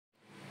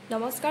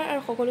নমস্কাৰ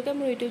আৰু সকলোকে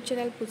মোৰ ইউটিউব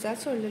চেনেল পূজা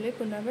চৰললৈ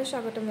পুনৰবাৰ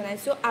স্বাগতম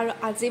জনাইছোঁ আৰু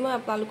আজি মই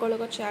আপোনালোকৰ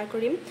লগত শ্বেয়াৰ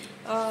কৰিম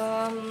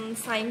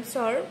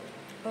সায়েন্সৰ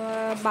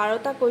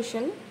 12টা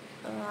কোৱেশ্চন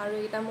আৰু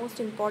এটা মোস্ট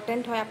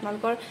ইম্পৰ্টেন্ট হয়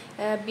আপোনালোকৰ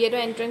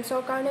বিএডৰ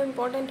এন্ট্ৰেন্সৰ কাৰণে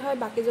ইম্পৰ্টেন্ট হয়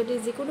বাকি যদি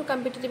যিকোনো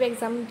কম্পিটিটিভ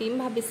এক্সাম দিম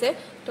ভাবিছে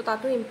তো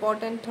তাতো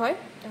ইম্পৰ্টেন্ট হয়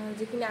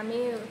যিখিনি আমি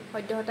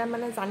সদ্যহতে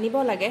মানে জানিব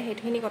লাগে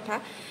হেতখিনি কথা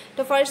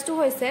তো ফাৰ্স্টটো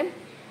হৈছে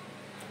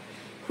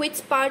which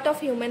part of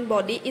human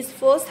body is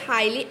first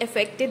highly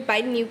affected by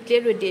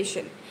nuclear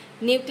radiation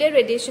Nuclear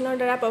radiation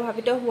দ্বাৰা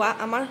প্ৰভাৱিত হোৱা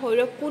আমাৰ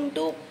শৰীৰৰ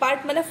কোনটো পাৰ্ট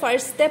মানে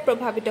ফাৰ্স্টে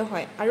প্ৰভাৱিত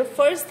হয় আৰু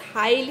ফাৰ্স্ট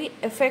হাইলি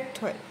এফেক্ট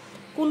হয়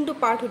কোনটো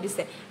পাৰ্ট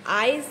হৈছে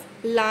আইজ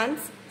লাংস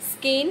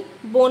স্কিন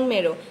বোন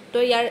মেৰো তো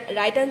ইয়াৰ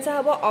ৰাইট আনসাৰ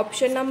হ'ব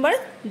অপচন নম্বৰ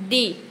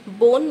ডি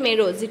বোন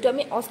মেৰো যেটো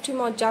আমি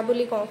অস্থিমজ্জা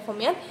বুলি কওঁ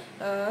অসমীয়াত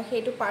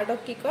হেতু পাৰ্টক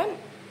কি কয়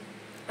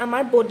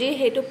আমাৰ বডিৰ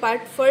হেতু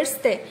পাৰ্ট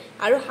ফাৰ্স্টে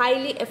আৰু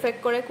হাইলি এফেক্ট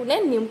কৰে কোনে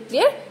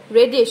nuclear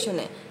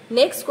ৰেডিয়েশনে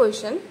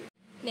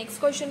Next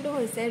question to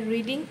hoise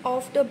reading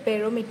of the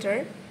barometer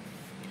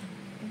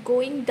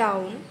going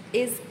down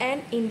is an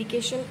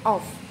indication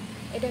of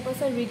এটা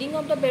কৈছে reading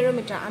of the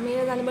barometer আমি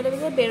এটা জানিব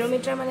লাগিব যে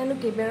barometer মানে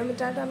কি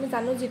barometer তো আমি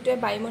জানো যেটো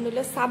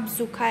বায়ুমণ্ডলৰ চাপ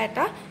জোখা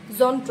এটা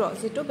যন্ত্ৰ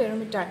যেটো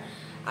barometer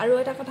আৰু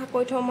এটা কথা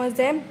কৈ থওঁ মই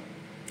যে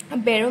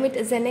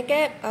barometer যেনেকে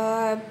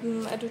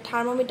এটো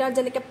থাৰ্মোমিটাৰ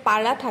যেনেকে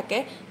পাৰা থাকে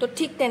তো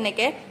ঠিক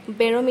তেনেকে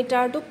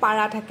barometer তো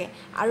পাৰা থাকে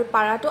আৰু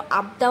পাৰাটো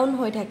আপ ডাউন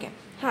হৈ থাকে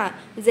হা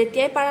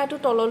যেতিয়াই পাৰাটো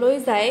তললৈ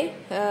যায়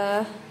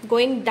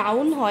গোইং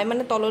ডাউন হয়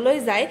মানে তললৈ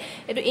যায়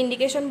এটো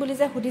ইন্ডিকেশন বুলি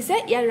যে সুধিছে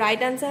ইয়াৰ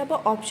ৰাইট আনসাৰ হ'ব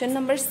অপচন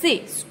নম্বৰ সি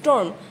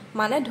স্টৰ্ম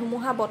মানে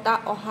ধুমুহা বতা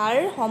অহাৰ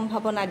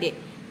সম্ভাৱনা দিয়ে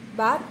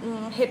বা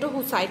হেতু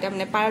হুসাই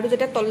তাৰমানে পাৰাটো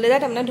যেতিয়া তললৈ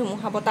যায় তাৰমানে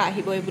ধুমুহা বতা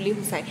আহিবই বুলি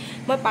হুসাই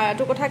মই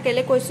পাৰাটোৰ কথা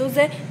কেলে কৈছো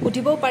যে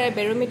উঠিবও পাৰে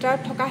বেৰোমিটাৰ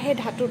থকা হে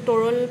ধাতু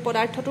তৰল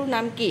পদাৰ্থটোৰ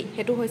নাম কি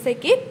হেতু হৈছে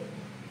কি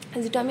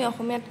যেটো আমি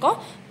অসমীয়াত ক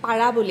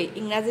পাৰা বুলি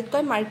ইংৰাজীত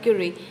কয়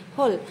মাৰ্কিউৰি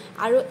হল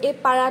আৰু এই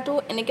পাৰাটো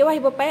এনেকেও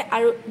আহিব পাৰে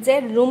আৰু যে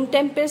ৰুম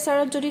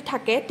টেম্পাৰেচাৰত যদি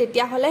থাকে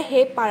তেতিয়া হলে হে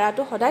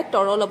পাৰাটো সদায়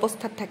তৰল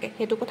অৱস্থাত থাকে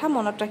হেতু কথা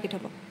মনত ৰাখি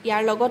থব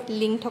ইয়াৰ লগত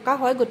লিংক থকা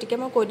হয় গতিকে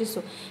মই কৈ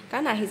দিছো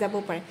কাৰণ আহি যাব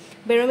পাৰে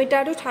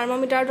বেৰোমিটাৰটো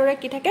থাৰ্মোমিটাৰৰ দৰে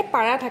কি থাকে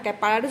পাৰা থাকে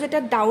পাৰাটো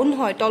যেতিয়া ডাউন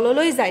হয়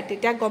তললৈ যায়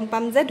তেতিয়া গম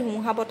পাম যে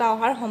ধুমুহা বতা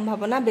অহাৰ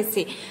সম্ভাৱনা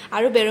বেছি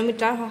আৰু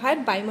বেৰোমিটাৰ সহায়ত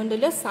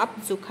বায়ুমণ্ডলীয় চাপ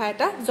জোখা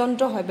এটা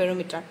যন্ত্ৰ হয়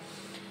বেৰোমিটাৰ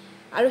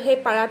আৰু হে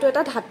পাৰাটো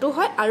এটা ধাতু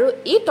হয় আৰু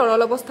ই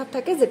তৰল অৱস্থাত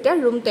থাকে যেতিয়া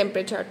ৰুম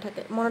টেম্পাৰেচাৰত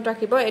থাকে মনত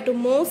ৰাখিব এটো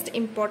মোস্ট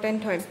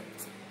ইম্পৰ্টেন্ট হয়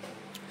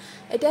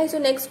এটা হৈছে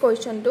নেক্সট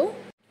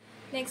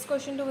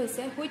কোৱেশ্চনটো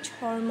হৈছে which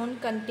hormone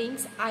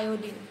contains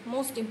iodine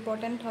most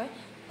important হয়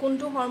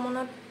কোনটো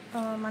হৰমনত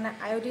মানে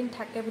আয়োডিন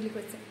থাকে বুলি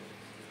কৈছে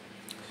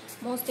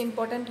মোস্ট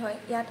ইম্পৰ্টেন্ট হয়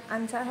ইয়াত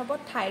আনসাৰ হ'ব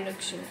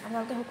থাইৰক্সিন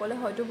আপোনালোকে সকলে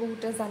হয়তো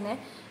বহুতে জানে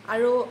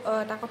আৰু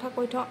এটা কথা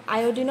কৈ থওঁ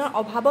আয়োডিনৰ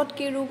অভাৱত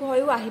কি ৰোগ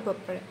হয়ও আহিব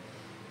পাৰে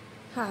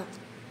হা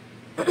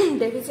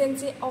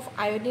deficiency of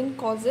iodine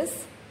causes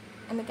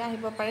এনেকা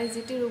আহিব পাৰে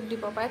যেটি ৰোগ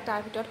দিব পাৰে তাৰ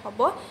ভিতৰত হ'ব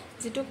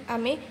যেটো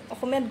আমি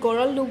অসমীয়াত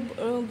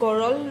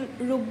গৰল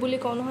ৰোগ বুলি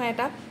কওঁ নহয়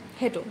এটা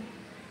হেতু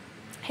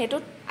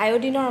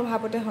আয়োডিনৰ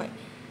অভাৱতে হয়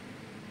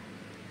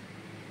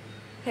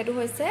হেতু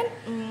হৈছে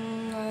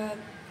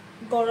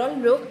গৰল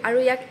ৰোগ আৰু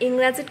ইয়াক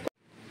ইংৰাজীত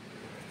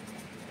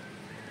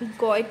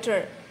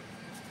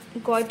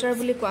গয়টাৰ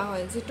বুলি কোৱা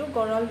হয় যেটো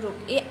গৰল ৰোগ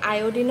এই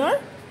আয়োডিনৰ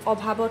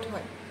অভাৱত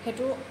হয়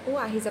হেতুও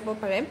আহি যাব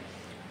পাৰে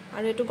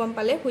আৰু এটো গম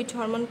পালে which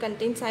hormone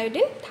contains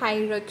iodine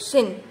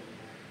thyroxine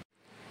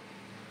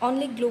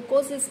only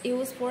glucose is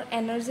used for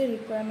energy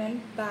requirement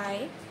by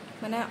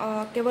মানে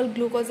কেৱল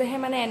গ্লুকোজে হে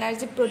মানে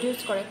এনাৰ্জি প্ৰডিউস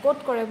কৰে কোড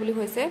কৰে বুলি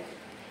হৈছে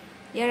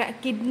ইয়াৰ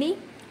কিডনি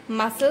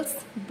মাসলস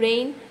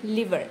ব্ৰেইন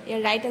লিভাৰ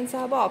ইয়াৰ ৰাইট আনসাৰ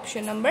হ'ব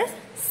অপচন নম্বৰ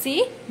সি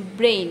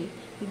ব্ৰেইন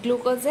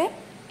গ্লুকোজে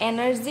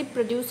এনাৰ্জি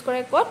প্ৰডিউস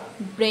কৰে কোড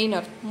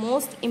ব্ৰেইনত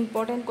মোস্ট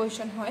ইম্পৰ্টেন্ট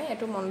কোৱেশ্চন হয়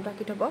এটো মনত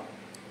ৰাখি থব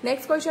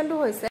নেক্সট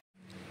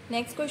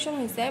question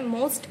হৈছে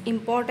most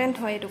important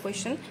হয় এটো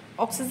question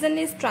oxygen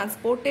is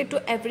transported to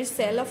every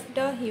cell of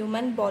the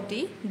human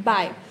body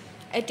by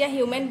এতিয়া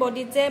human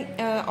body যে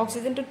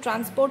oxygen to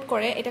transport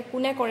কৰে এটা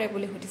কোনে কৰে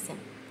বুলি সুধিছে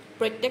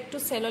প্ৰত্যেকটো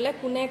সেললে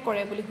কোনে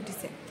কৰে বুলি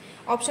সুধিছে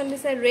অপচন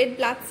দিছে red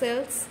blood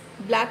cells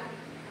blood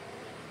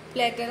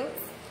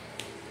platelets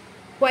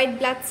white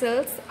blood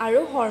cells আৰু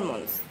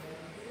hormones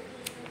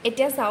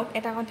এতিয়া চাওক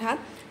এটা কথা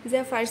যে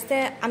ফাৰ্স্টে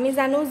আমি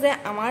জানো যে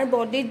আমাৰ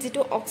বডিত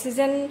যেটো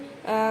অক্সিজেন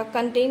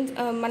কন্টেইনস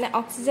মানে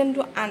অক্সিজেন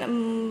টু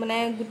মানে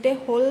গুটে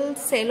হোল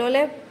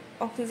সেললে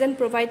অক্সিজেন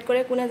প্ৰভাইড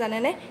কৰে কোনে জানে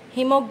নে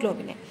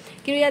হিমোগ্লোবিনে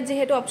কিন্তু ইয়াত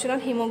যেহেতু অপচনত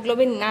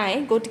হিমোগ্লোবিন নাই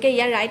গতিকে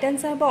ইয়াৰ ৰাইট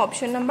আনসাৰ হ'ব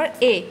অপচন নম্বৰ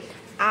এ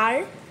আৰ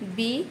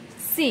বি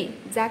সি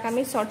যাক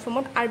আমি শৰ্ট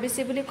ফৰ্মত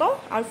আৰবিসি বুলি কওঁ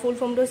আৰু ফুল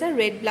ফৰ্মটো হৈছে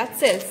ৰেড ব্লাড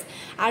সেলস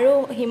আৰু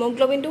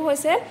হিমোগ্লোবিনটো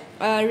হৈছে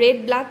ৰেড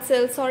ব্লাড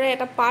সেলসৰ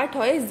এটা পাৰ্ট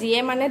হয় যিয়ে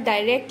মানে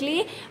ডাইৰেক্টলি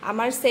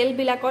আমাৰ সেল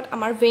বিলাকত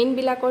আমাৰ ভেইন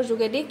বিলাকৰ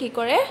যোগেদি কি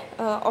কৰে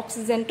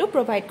অক্সিজেনটো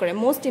প্ৰভাইড কৰে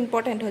মোস্ট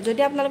ইম্পৰ্টেন্ট হয়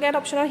যদি আপোনালোকে এটা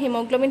অপচনৰ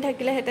হিমোগ্লোবিন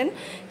থাকিলে হেতেন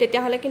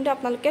তেতিয়া হলে কিন্তু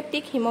আপোনালোকে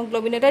টিক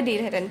হিমোগ্লোবিন এটা দিল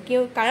হেতেন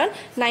কিয় কাৰণ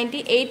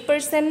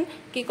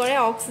 98% কি কৰে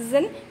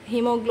অক্সিজেন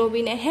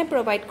হিমোগ্লোবিনে হে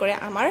প্ৰভাইড কৰে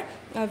আমাৰ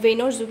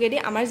ভেইনৰ যোগেদি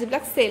আমাৰ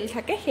যিবিলাক সেল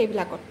থাকে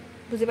সেইবিলাকত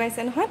বুজি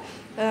পাইছে নহয়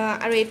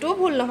আৰু এটোও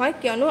ভুল নহয়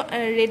কিয়নো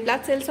ৰেড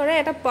ব্লাড সেলছৰে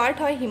এটা পাৰ্ট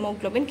হয়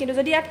হিমোগ্লোবিন কিন্তু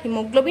যদি ইয়াত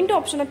হিমোগ্লোবিনটো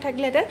অপচনত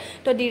থাকিলেহেঁতেন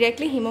তো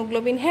ডিৰেক্টলি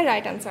হিমোগ্লোবিনহে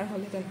ৰাইট আনসাৰ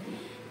হ'লহেঁতেন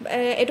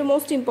এটো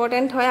মোস্ট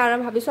ইম্পৰ্টেণ্ট হয় আৰু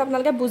ভাবিছোঁ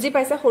আপোনালোকে বুজি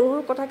পাইছে সৰু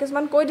সৰু কথা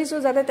কিছুমান কৈ দিছোঁ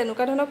যাতে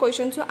তেনেকুৱা ধৰণৰ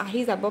কুৱেশ্যনছো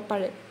আহি যাব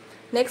পাৰে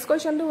নেক্সট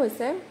কুৱেশ্যনটো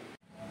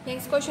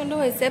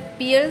হৈছে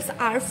পিয়েলছ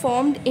আৰ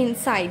ফৰ্মড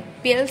ইনচাইড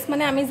পিয়েলছ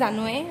মানে আমি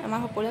জানোৱে আমাৰ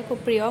সকলোৰে খুব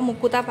প্ৰিয়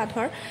মুকুতা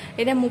পাথৰ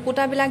এতিয়া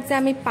মুকুতাবিলাক যে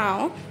আমি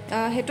পাওঁ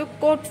সেইটো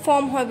ক'ত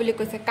ফৰ্ম হয় বুলি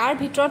কৈছে কাৰ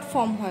ভিতৰত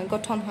ফৰ্ম হয়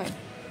গঠন হয়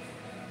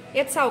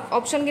ইয়াত চাওক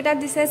অপশ্যনকেইটাত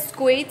দিছে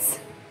স্কুইডছ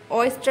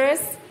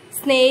অয়েষ্টাৰ্ছ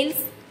স্নেইলছ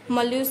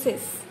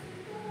মলিউচিছ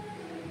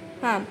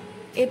হা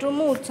এইটোৰ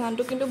মোৰ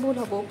উচ্চাৰণটো কিন্তু ভুল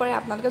হ'বও পাৰে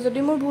আপোনালোকে যদি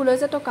মোৰ ভুল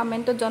হৈছে তো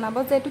কমেণ্টত জনাব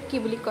যে এইটো কি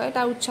বুলি কয়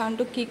তাৰ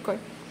উচ্চাৰণটো কি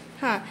কয়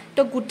হা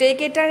তো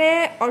গোটেইকেইটাৰে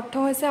অৰ্থ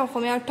হৈছে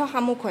অসমীয়া অৰ্থ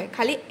শামুক হয়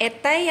খালি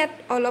এটাই ইয়াত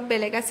অলপ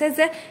বেলেগ আছে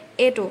যে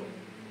এইটো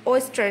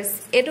অয়েষ্টাৰ্ছ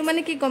এইটো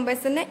মানে কি গম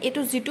পাইছেনে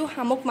এইটো যিটো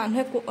শামুক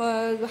মানুহে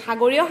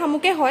সাগৰীয়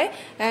শামুকে হয়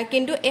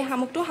কিন্তু এই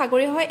শামুকটো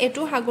সাগৰীয় হয়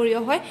এইটো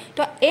সাগৰীয় হয়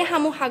তো এই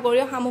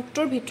সাগৰীয়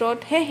শামুকটোৰ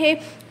ভিতৰতহে সেই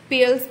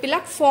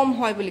পিয়েলছবিলাক ফৰ্ম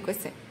হয় বুলি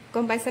কৈছে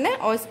গম পাইছেনে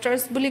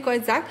অয়েষ্টাৰ্ছ বুলি কয়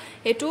যাক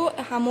এইটো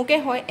শামুকে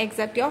হয়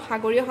একজাতীয়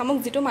সাগৰীয় শামুক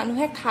যিটো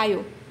মানুহে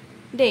খায়ো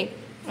দেই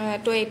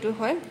তো এইটো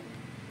হয়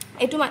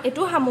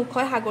এইটো শামুক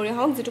হয় সাগৰীয়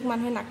শামুক যিটোক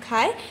মানুহে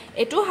নাখায়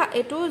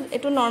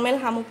এইটো নৰ্মেল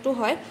শামুকটো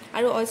হয়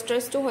আৰু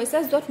অয়েষ্টাৰ্ছটো হৈছে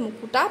য'ত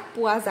মুকুতা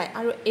পোৱা যায়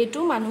আৰু এইটো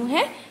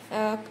মানুহে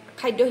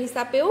খাদ্য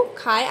হিচাপেও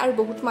খায় আৰু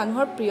বহুত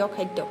মানুহৰ প্ৰিয়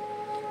খাদ্য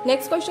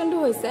নেক্সট কুৱেশ্যনটো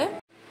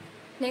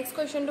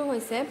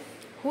হৈছে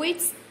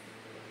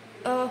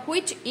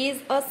which is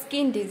a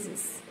skin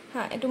disease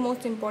হা এইটো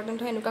মোষ্ট ইম্পৰ্টেণ্ট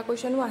হয় এনেকুৱা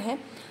কুৱেশ্যনো আহে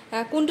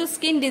কোনটো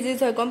স্কিন ডিজিজ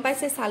হয় গম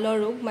পাইছে ছালৰ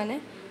ৰোগ মানে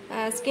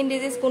স্কিন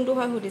ডিজিজ কোনটো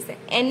হয় সুধিছে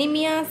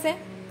এনিমিয়া আছে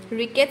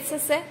ৰিকেটছ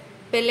আছে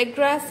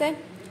পেলেগ্ৰা আছে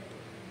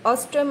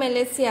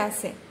অষ্ট্ৰমেলেচিয়া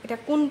আছে এটা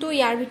কোনটো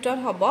ইয়াৰ ভিতৰত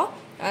হ'ব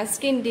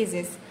স্কিন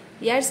ডিজিজ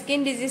ইয়াৰ স্কিন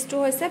ডিজিজটো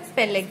হৈছে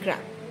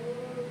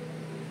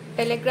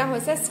পেলেগ্ৰা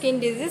হৈছে স্কিন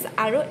ডিজিজ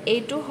আৰু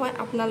এইটো হয়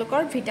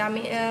আপোনালোকৰ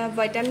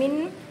ভিটামিন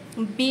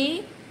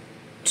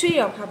B3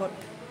 অভাৱত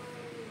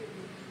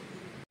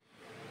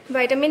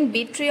ভিটামিন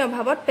B3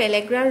 অভাৱত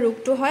পেলেগ্ৰাৰ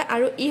ৰোগটো হয়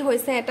আৰু ই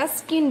হৈছে এটা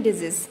স্কিন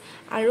ডিজিজ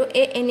আৰু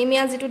এই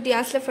এনিমিয়া যিটো দিয়া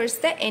আছিলে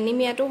ফাৰ্ষ্টে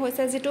এনিমিয়াটো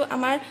হৈছে যিটো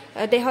আমাৰ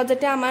দেহত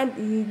যেতিয়া আমাৰ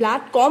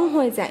ব্লাড কম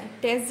হৈ যায়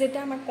তেজ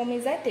যেতিয়া আমাৰ কমি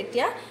যায়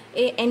তেতিয়া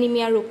এই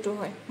এনিমিয়া ৰোগটো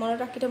হয় মনত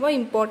ৰাখি থব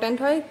ইম্পৰ্টেণ্ট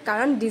হয়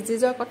কাৰণ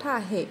ডিজিজৰ কথা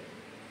আহে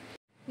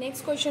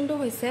নেক্সট কুৱেশ্যনটো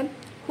হৈছে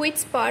which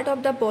part of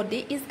the body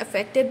is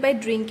affected by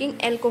drinking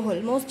alcohol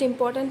most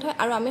important হয়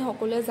আৰু আমি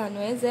সকলোৱে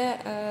জানোৱে যে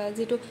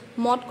যিটো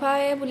মদ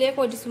খোৱাই বুলিয়ে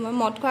কৈ দিছোঁ মই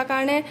মদ খোৱাৰ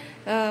কাৰণে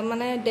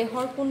মানে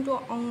দেহৰ কোনটো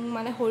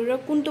মানে শৰীৰৰ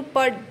কোনটো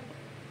পাৰ্ট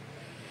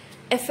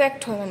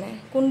এফেক্ট হয় মানে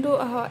কোনটো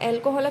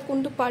এলকহলে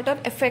কোনটো পাৰ্টত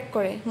এফেক্ট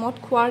কৰে মদ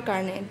খোৱাৰ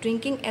কাৰণে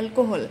ড্ৰিংকিং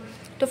এলকহল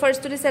তো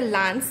ফাৰ্ষ্টটো দিছে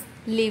lungs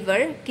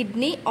liver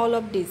kidney all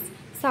of this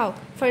চাওক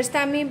ফাৰ্ষ্টে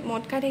আমি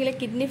মদ খাই থাকিলে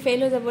কিডনি ফেইল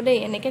হৈ যাব দেই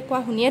এনেকৈ কোৱা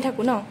শুনিয়ে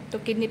থাকোঁ ন তো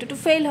কিডনিটোতো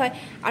ফেইল হয়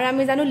আৰু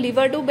আমি জানো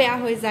লিভাৰটো বেয়া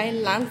হৈ যায়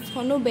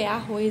লাংছখনো বেয়া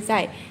হৈ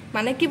যায়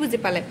মানে কি বুজি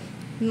পালে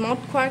মদ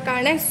খোৱাৰ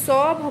কাৰণে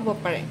চব হ'ব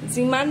পাৰে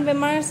যিমান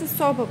বেমাৰ আছে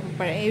চব হ'ব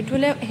পাৰে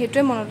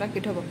সেইটোৱে মনত ৰাখি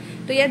থ'ব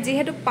তো ইয়াত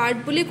যিহেতু পাৰ্ট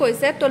বুলি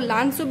কৈছে তো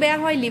লাংছো বেয়া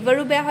হয়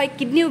লিভাৰো বেয়া হয়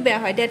কিডনিও বেয়া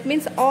হয় that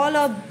means all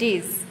of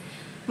this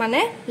মানে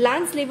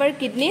লাংছ লিভাৰ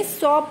কিডনি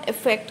চব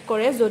এফেক্ট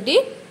কৰে যদি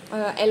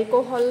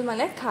এলকহল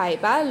মানে খায়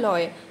বা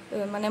লয়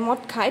মানে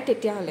মদ খায়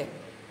তেতিয়াহ'লে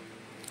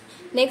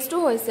নেক্সটটো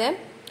হৈছে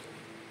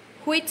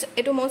হুইচ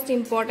এইটো মষ্ট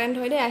ইম্পৰ্টেণ্ট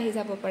হয় দেই আহি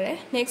যাব পাৰে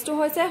নেক্সটটো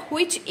হৈছে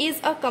which is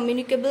a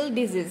communicable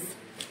disease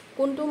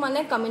কোনটো মানে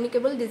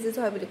কমিউনিকেবল ডিজিজ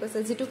হয় বুলি কৈছে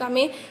যিটোক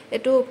আমি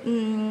এইটো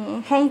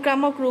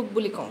সংক্ৰামক ৰোগ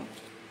বুলি কওঁ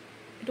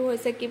এইটো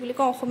হৈছে কি বুলি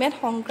কওঁ অসমীয়াত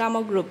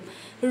সংক্ৰামক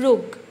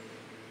ৰোগ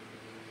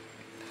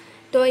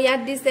তো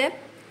ইয়াত দিছে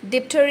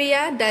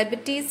diphtheria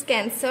diabetes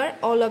cancer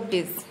all of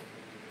this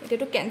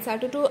এতিয়াতো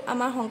কেঞ্চাৰটোতো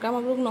আমাৰ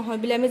সংক্ৰামক ৰোগ নহয়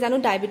বুলি আমি জানো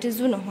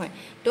ডায়েবেটিছো নহয়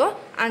তো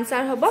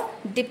আনসাৰ হ'ব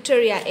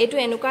ডিপথেৰিয়া এইটো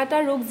এনেকুৱা এটা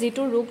ৰোগ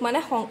যিটো ৰোগ মানে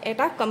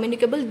এটা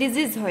কমিউনিকেবল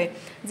ডিজিজ হয়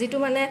যিটো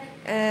মানে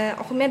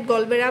অসমীয়াত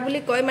গলবেৰা বুলি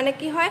কয় মানে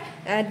কি হয়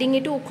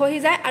ডিঙিটো উখহি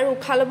যায় আৰু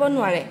উশাহ ল'ব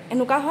নোৱাৰে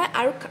এনেকুৱা হয়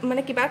আৰু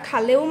মানে কিবা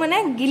খালেও মানে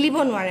গিলিব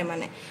নোৱাৰে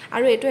মানে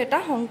আৰু এইটো এটা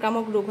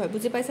সংক্ৰামক ৰোগ হয়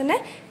বুজি পাইছেনে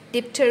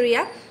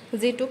ডিপথেৰিয়া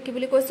যিটো কি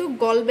বুলি কৈছোঁ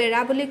গলবেৰা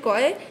বুলি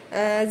কয়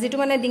যিটো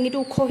মানে ডিঙিটো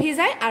উখহি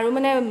যায় আৰু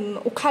মানে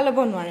উশাহ ল'ব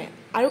নোৱাৰে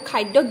আৰু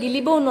খাদ্য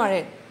গিলিবও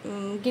নোৱাৰে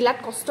গিলাত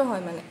কষ্ট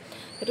হয় মানে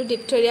এইটো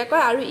ডিপথেৰিয়া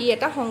কয় আৰু ই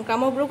এটা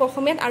সংক্ৰামক ৰোগ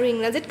অসমীয়াত আৰু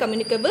ইংৰাজীত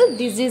কমিউনিকেবল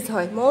ডিজিজ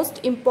হয় মোষ্ট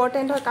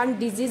ইম্পৰ্টেণ্ট হয় কাৰণ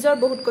ডিজিজৰ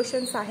বহুত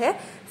কুৱেশ্যনছ আহে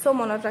চ'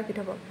 মনত ৰাখি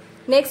থ'ব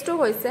নেক্সট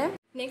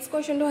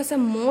কুৱেশ্যনটো হৈছে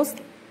মোষ্ট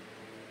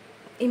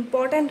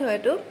ইম্পৰ্টেণ্ট হয়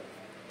এইটো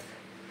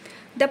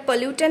The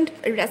pollutant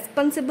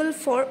responsible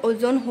for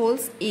ozone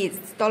holes is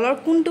তলৰ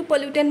কোনটো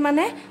pollutant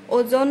মানে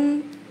ওজন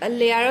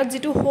লেয়াৰত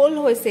যিটো হোল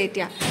হৈছে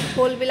এতিয়া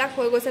হোলবিলাক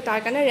হৈ গৈছে তাৰ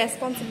কাৰণে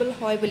ৰেসপন্সিবল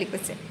হয় বুলি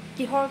কৈছে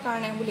কিহৰ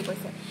কাৰণে বুলি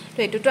কৈছে তো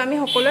এটোটো আমি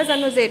সকলোৱে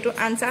জানো যে এটো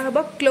আনসাৰ হ'ব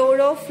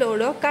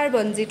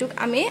ক্লোৰোফ্লোৰোকাৰ্বন যিটোক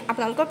আমি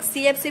আপোনালোকক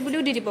CFC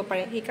বুলিও দি দিব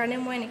পাৰে সেই কাৰণে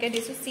মই এনেকৈ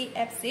দিছো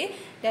CFC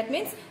that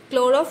means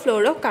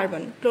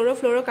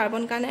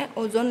ক্লোৰোফ্লোৰোকাৰ্বন কাৰণে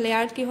ওজন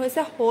লেয়াৰত কি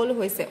হৈছে হোল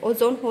হৈছে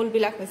ওজন হোল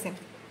বিলাক হৈছে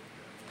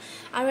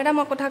আৰু এটা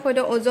মই কথা কৈ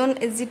দিওঁ ওজন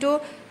যেটো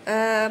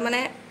মানে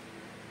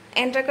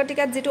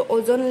এন্টাৰ্কটিকাত যেটো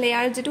ওজন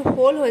লেয়াৰ যেটো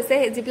হোল হৈছে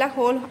যিবিলাক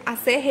হোল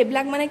আছে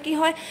হেবিলাক মানে কি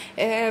হয়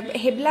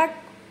হেবিলাক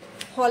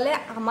হলে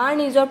আমাৰ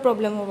নিজৰ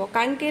প্ৰবলেম হ'ব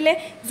কাৰণ কেলে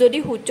যদি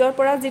সূৰ্যৰ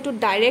পৰা যেটো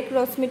ডাইৰেক্ট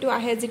ৰশ্মিটো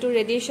আহে যেটো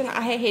ৰেডিয়েশন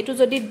আহে হেতু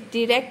যদি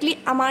ডাইৰেক্টলি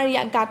আমাৰ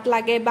গাত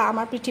লাগে বা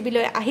আমাৰ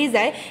পৃথিৱীলৈ আহি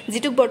যায়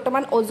যেটো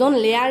বৰ্তমান ওজন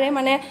লেয়াৰে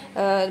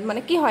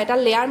মানে কি হয় এটা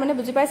লেয়াৰ মানে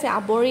বুজি পাইছে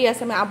আবৰি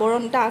আছে মানে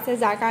আবৰণটা আছে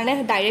যাৰ কাৰণে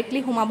ডাইৰেক্টলি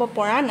সোমাব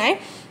পৰা নাই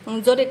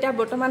যত এটা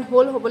বৰ্তমান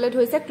হোল হ'বলৈ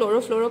ধৰিছে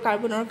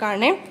ক্লোৰ'ফ্লুৰ'কাৰ্বনৰ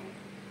কাৰণে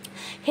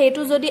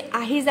হেতু যদি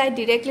আহি যায়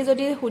ডাইৰেক্টলি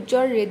যদি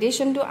সূৰ্যৰ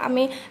ৰেডিয়েশনটো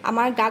আমি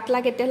আমাৰ গাত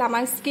লাগে তেল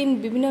আমাৰ স্কিন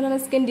বিভিন্ন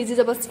ধৰণৰ স্কিন ডিজিজ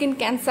হ'ব স্কিন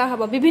ক্যান্সাৰ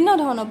হ'ব বিভিন্ন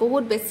ধৰণৰ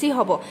বহুত বেছি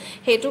হ'ব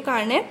হেতু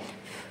কাৰণে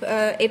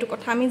এটো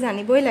কথা আমি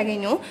জানিবই লাগে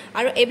নো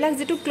আৰু এবিলাক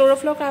যেটো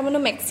ক্লোৰ'ফ্লুৰ'কাৰ্বন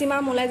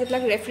ম্যাক্সিমাম ওলাই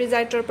যেবিলাক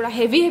ৰেফ্ৰিজাৰেটৰৰ পৰা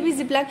হেভি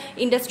যিবিলাক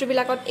ইন্ডাষ্ট্ৰি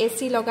বিলাকত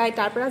এসি লগাই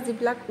তাৰ পৰা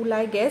যিবিলাক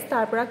ওলাই গেছ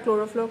তাৰ পৰা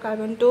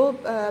ক্লোৰ'ফ্লুৰ'কাৰ্বনটো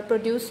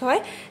প্ৰডিউস হয়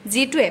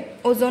যিটোৱে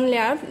ওজন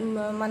লেয়াৰ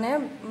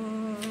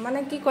মানে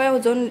কি কয়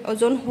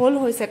ওজন হোল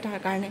হৈছে তাৰ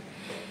কাৰণে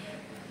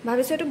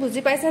ভাবিছো এটো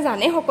বুজি পাইছে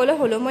জানে সকলে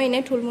হলো মই ইনে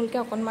থুলমুলকে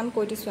অকনমান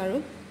কৈ দিছো আৰু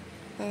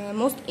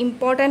মোস্ট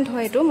ইম্পৰ্টেন্ট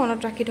হয় এটো মনত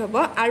ৰাখি থব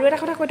আৰু এটা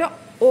কথা কইতো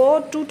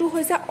O2 টো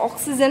হৈছে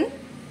অক্সিজেন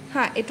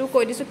হা এটো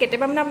কৈ দিছো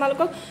কেতেবা মানে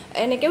আপোনালোকক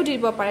এনেকেও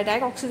দিব পাৰে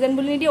ডাইৰেক্ট অক্সিজেন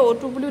বুলি নিদি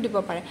O2 বুলিও দিব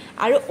পাৰে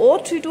আৰু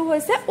O3 টো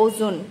হৈছে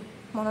ওজন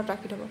মনত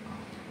ৰাখি থব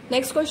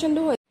নেক্সট কোৱেশ্চন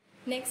টো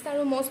নেক্সট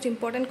আৰু মোস্ট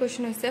ইম্পৰ্টেন্ট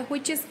কোৱেশ্চন হৈছে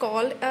which is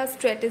called a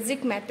strategic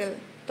metal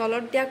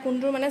তলত দিয়া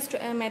কোনটো মানে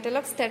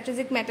মেটেলক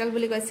strategic metal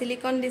বুলি কয়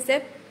সিলিকন দিছে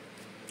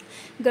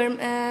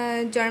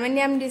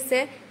জার্মানিয়াম দিছে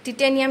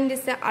টিটেনিয়াম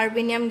দিছে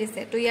আর্বেনিয়াম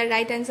দিছে তো ইয়াৰ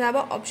ৰাইট আনসাৰ হ'ব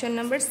অপশন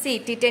নম্বৰ সি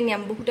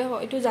টিটেনিয়াম বহুতে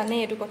এটো জানে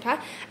এটো কথা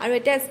আৰু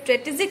এটা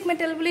স্ট্ৰেটেজিক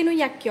মেটেল বুলি নো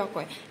ইয়াক কিয়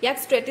কয় ইয়াক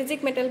স্ট্ৰেটেজিক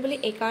মেটেল বুলি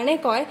এই কাৰণে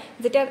কয়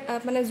যেটা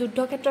মানে যুদ্ধ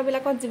ক্ষেত্ৰ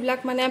বিলাকত যিবিলাক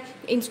মানে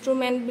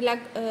ইনস্ট্ৰুমেন্ট বিলাক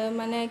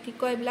মানে কি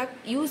কয় বিলাক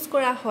ইউজ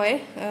কৰা হয়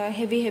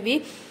হেভি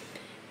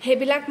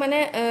হেবিলাক মানে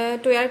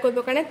তৈয়াৰ কৰিব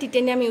কাৰণে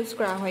টিটেনিয়াম ইউজ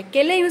কৰা হয়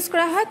কেলে ইউজ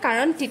কৰা হয়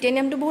কাৰণ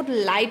টিটেনিয়ামটো বহুত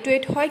লাইট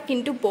ওয়েট হয়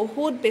কিন্তু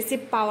বহুত বেছি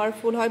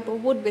পাৱাৰফুল হয়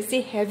বহুত বেছি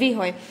হেভি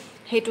হয়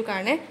হেতু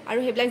কাৰণে আৰু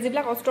হেবিলাক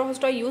যিবিলাক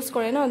অস্ত্ৰ ইউজ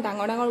কৰে ন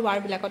ডাঙৰ ওয়াৰ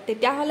বিলাকত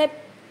তেতিয়া হলে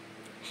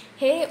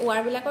হে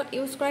ওয়াৰ বিলাকত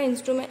ইউজ কৰা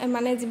ইনস্ট্ৰুমেন্ট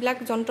মানে যিবিলাক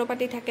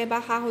যন্ত্ৰপাতি থাকে বা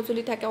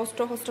সা-সজুলি থাকে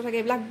অস্ত্ৰ থাকে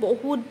এইবিলাক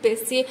বহুত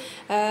বেছি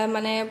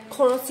মানে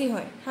খৰচি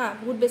হয় হা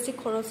বহুত বেছি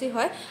খৰচি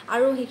হয়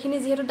আৰু হেখিনি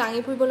যেহেতু ডাঙি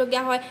ফুৰিব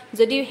লগিয়া হয়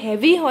যদি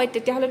হেভি হয়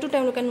তেতিয়া হলে তো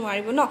তেওঁলোকে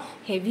নোৱাৰিব ন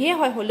হেভিয়ে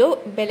হয় হলো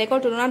বেলেগৰ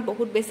তুলনাত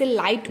বহুত বেছি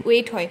লাইট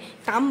ওয়েট হয়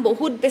কাম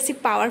বহুত বেছি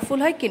পাৱাৰফুল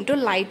হয় কিন্তু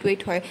লাইট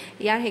ওয়েট হয়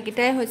ইয়াৰ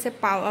হেকিটাই হৈছে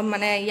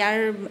মানে ইয়াৰ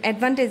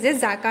এডভান্টেজেস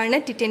যাৰ কাৰণে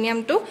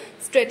টিটেনিয়ামটো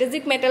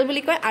স্ট্ৰেটেজিক মেটেল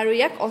বুলি কয় আৰু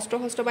ইয়াক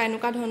অস্ত্ৰ বা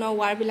এনেকুৱা ধৰণৰ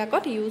ওয়াৰ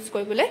বিলাকত ইউজ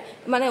কৰিবলৈ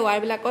মানে ওয়াৰ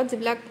বিলাকত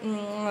যিবিলাক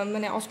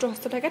মানে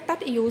অস্ত্ৰ থাকে তাত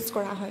ইউজ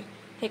কৰা হয়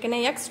হেকানে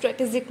ইয়াক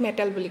স্ট্ৰেটেজিক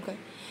মেটেল বুলি কয়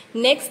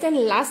নেক্সট এন্ড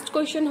লাষ্ট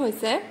কোৱেশ্চন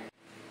হৈছে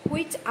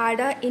which are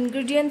the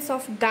ingredients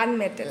of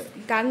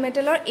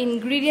gunmetalৰ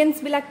ingredients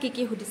বিলাক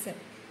কিहुदिছে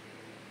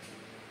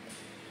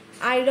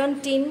iron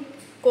tin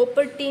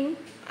copper tin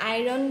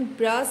iron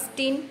brass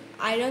tin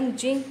iron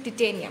zinc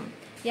titanium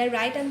ইয়াৰ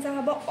ৰাইট আনসাৰ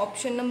হ'ব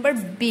অপশন নম্বৰ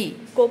বি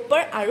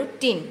কপাৰ আৰু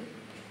টিন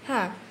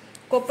হা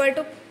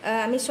কপাৰটো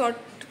আমি শৰ্ট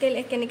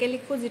কেনেকৈ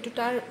লিখো যেটো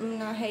তাৰ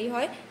হেই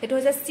হয় এটো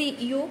হৈছে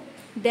CU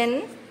দেন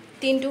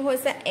টিনটো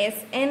হৈছে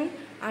SN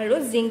আৰু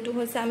জিংটো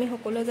হৈছে আমি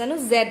সকলো জানো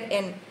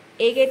ZN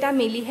এইকেইটা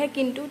মিলিহে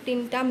কিন্তু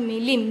তিনটা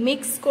মিলি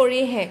মিক্স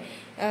কৰিহে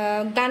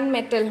গান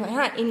মেটেল হয়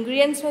হা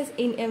ইনগ্ৰেডিয়েন্টস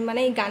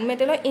মানে গান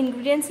মেটেলৰ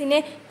ইনগ্ৰেডিয়েন্টস ইনে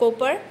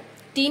কপাৰ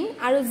টিন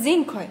আৰু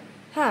জিংক হয়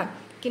হা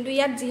কিন্তু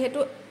ইয়াত যেহেতু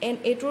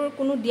এটোৰ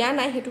কোনো দিয়া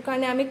নাই হেতু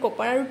কাৰণে আমি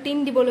কপাৰ আৰু টিন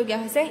দিব লগিয়া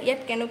হৈছে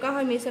ইয়াত কেনেকা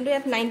হয় মিশ্ৰণটো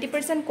ইয়াত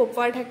 90%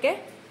 কপাৰ থাকে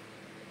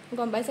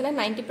গম পাইছানে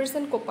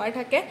 90% কপাৰ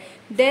থাকে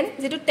দেন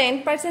যেটো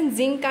 10%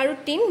 জিংক আৰু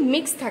টিন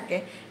মিক্স থাকে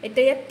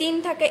এটা ইয়াত টিন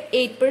থাকে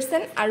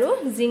 8% আৰু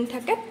জিংক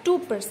থাকে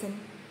 2%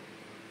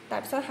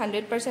 তাৰপিছত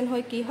 100%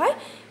 হয় কি হয়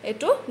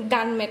এটো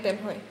গান মেটেল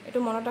হয় এটো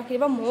মনত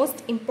ৰাখিবা মোস্ট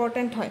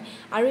ইম্পৰ্টেন্ট হয়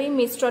আৰু এই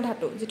মিশ্ৰ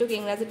ধাতু যেটো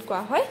ইংৰাজীত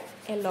কোৱা হয়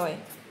এলয়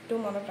তো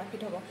মনত ৰাখি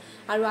থব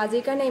আৰু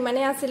আজিৰ কাৰণে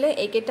ইমানে আছিল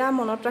এইকেটা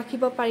মনত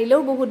ৰাখিব পাৰিলেও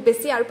বহুত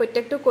বেছি আৰু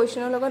প্ৰত্যেকটো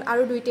কোৱেশ্চনৰ লগত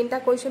আৰু দুই তিনটা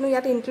কোৱেশ্চনো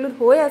ইয়াত ইনক্লুড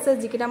হৈ আছে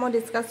যিকিটা মই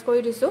ডিসকাস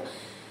কৰি দিছো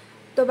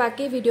তো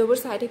বাকি ভিডিওবোৰ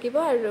চাই থাকিব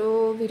আৰু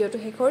ভিডিওটো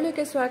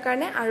হেকৰলৈকে চোৱাৰ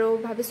কাৰণে আৰু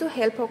ভাবিছো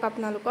হেল্প হক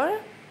আপোনালোকৰ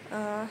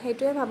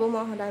হেতুৱে ভাবো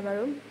মই সদায়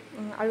বাৰু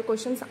আৰু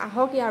কোৱেশ্চনছ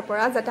আহক ইয়াৰ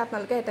পৰা যাতে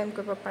আপোনালোকে এটেম্প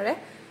কৰিব পাৰে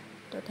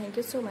তো থ্যাংক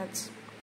ইউ সো মাচ